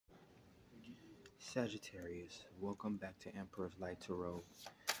Sagittarius, welcome back to Emperor's Light Tarot.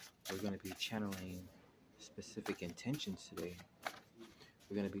 We're going to be channeling specific intentions today.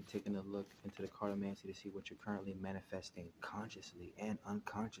 We're going to be taking a look into the cartomancy to see what you're currently manifesting consciously and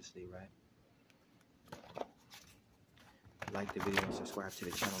unconsciously, right? Like the video and subscribe to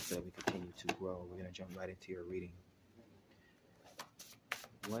the channel so that we continue to grow. We're going to jump right into your reading.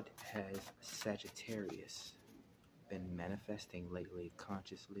 What has Sagittarius been manifesting lately,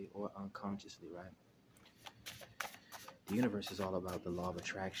 consciously or unconsciously, right? The universe is all about the law of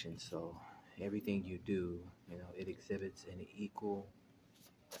attraction, so everything you do, it exhibits an equal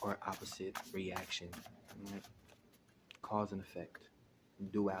or opposite reaction, right? Cause and effect,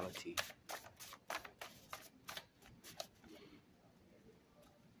 duality.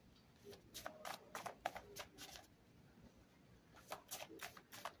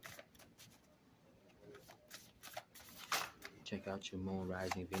 Check out your moon,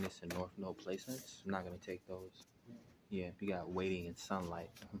 rising, Venus, and North Node placements. I'm not going to take those. Yeah, you got waiting in sunlight.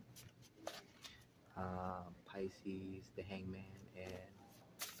 Pisces, the Hangman, and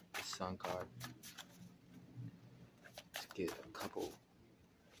the Sun card. Let's get a couple.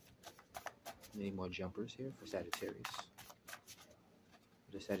 Any more jumpers here for Sagittarius?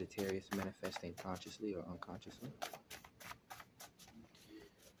 The Sagittarius manifesting consciously or unconsciously.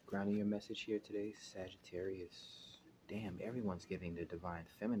 Grounding your message here today, Sagittarius. Damn, everyone's giving the divine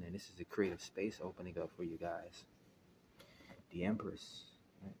feminine. This is a creative space opening up for you guys. The Empress,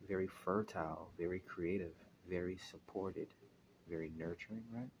 right? Very fertile, very creative, very supported, very nurturing,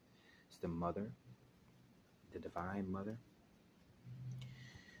 right? It's the mother, the divine mother.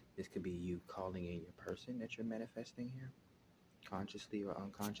 This could be you calling in your person that you're manifesting here, consciously or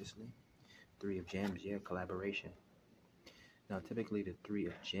unconsciously. Three of Gems, yeah, collaboration. Now, typically the Three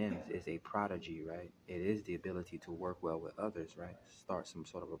of Gems is a prodigy, right? It is the ability to work well with others, right? Start some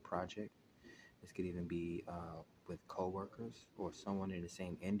sort of a project. This could even be with co-workers or someone in the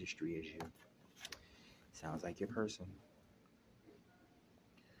same industry as you. Sounds like your person.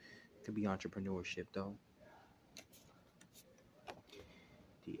 Could be entrepreneurship, though.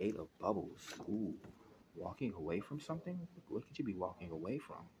 The Eight of Bubbles. Ooh, walking away from something? What could you be walking away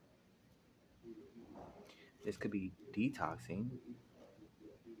from? This could be detoxing.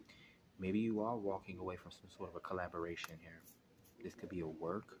 Maybe you are walking away from some sort of a collaboration here. This could be a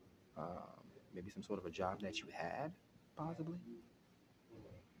work, maybe some sort of a job that you had, possibly.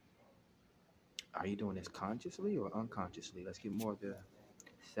 Are you doing this consciously or unconsciously? Let's get more of the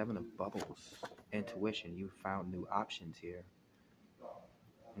Seven of Bubbles. Intuition. You found new options here.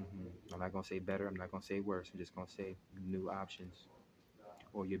 I'm not going to say better. I'm not going to say worse. I'm just going to say new options.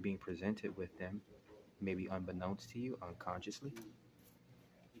 Or you're being presented with them, maybe unbeknownst to you, unconsciously.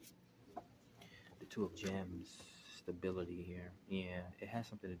 The Two of Gems, stability here. Yeah, it has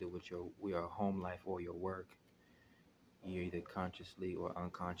something to do with your home life or your work. You're either consciously or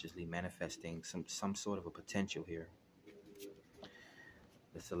unconsciously manifesting some sort of a potential here.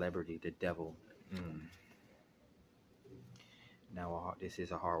 The Celebrity, the Devil. Now, this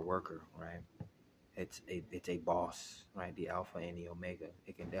is a hard worker, right? It's a boss, right? The Alpha and the Omega.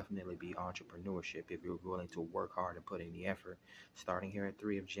 It can definitely be entrepreneurship if you're willing to work hard and put in the effort. Starting here at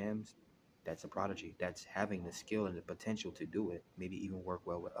Three of Gems, that's a prodigy. That's having the skill and the potential to do it. Maybe even work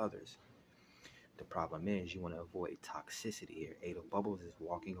well with others. The problem is you want to avoid toxicity here. Eight of Bubbles is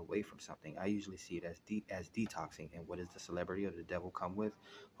walking away from something. I usually see it as detoxing. And what does the Celebrity or the Devil come with?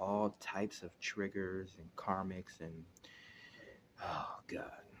 All types of triggers and karmics and, oh God,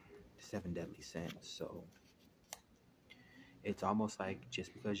 7 deadly sins. So it's almost like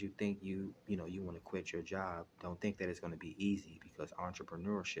just because you think you want to quit your job, don't think that it's going to be easy, because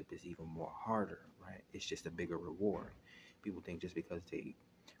entrepreneurship is even more harder, right? It's just a bigger reward. People think just because they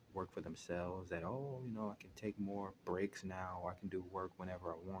work for themselves that, I can take more breaks now, or I can do work whenever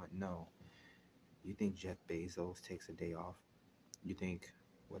I want. No. You think Jeff Bezos takes a day off? You think,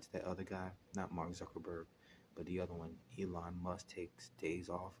 what's that other guy? Not Mark Zuckerberg, but the other one, Elon Musk, takes days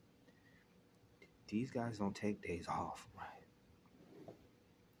off? These guys don't take days off, right?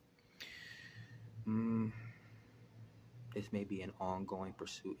 This may be an ongoing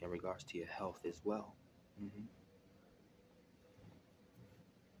pursuit in regards to your health as well.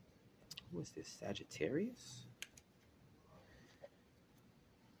 Who is this? Sagittarius?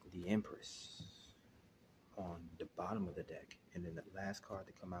 The Empress on the bottom of the deck. And then the last card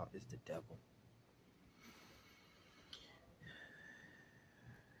to come out is the Devil.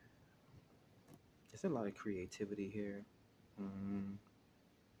 There's a lot of creativity here.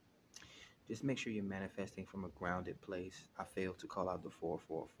 Just make sure you're manifesting from a grounded place. I failed to call out the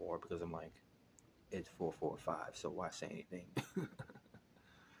 444 because I'm like, it's 445, so why say anything?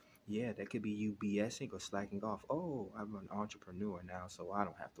 Yeah, that could be you BSing or slacking off. Oh, I'm an entrepreneur now, so I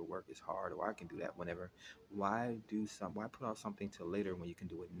don't have to work as hard, or I can do that whenever. Why put off something till later when you can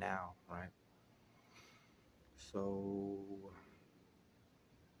do it now, right? So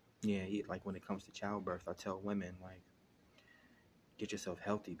yeah, like when it comes to childbirth, I tell women like get yourself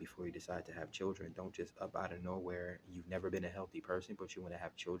healthy before you decide to have children. Don't just up out of nowhere. You've never been a healthy person, but you want to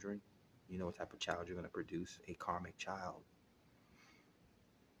have children. You know what type of child you're going to produce, a karmic child.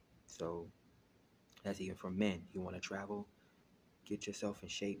 So that's even for men. You want to travel, get yourself in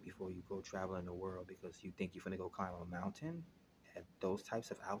shape before you go traveling the world, because you think you're going to go climb a mountain at those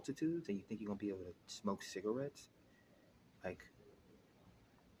types of altitudes and you think you're going to be able to smoke cigarettes. Like,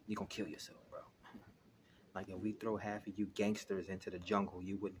 you're going to kill yourself, bro. Like, if we throw half of you gangsters into the jungle,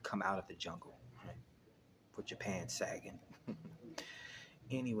 you wouldn't come out of the jungle. Right? Put your pants sagging.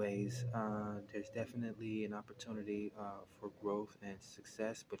 Anyways, there's definitely an opportunity for growth and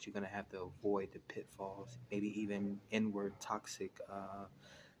success, but you're going to have to avoid the pitfalls, maybe even inward toxic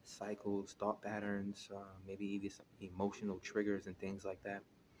cycles, thought patterns, maybe even some emotional triggers and things like that.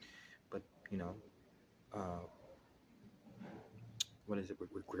 But, uh, what is it?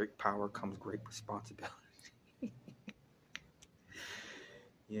 With great power comes great responsibility.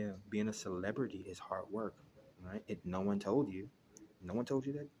 Yeah, being a celebrity is hard work, right? No one told you. No one told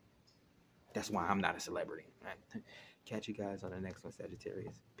you that. That's why I'm not a celebrity. Right? Catch you guys on the next one,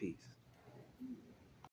 Sagittarius. Peace.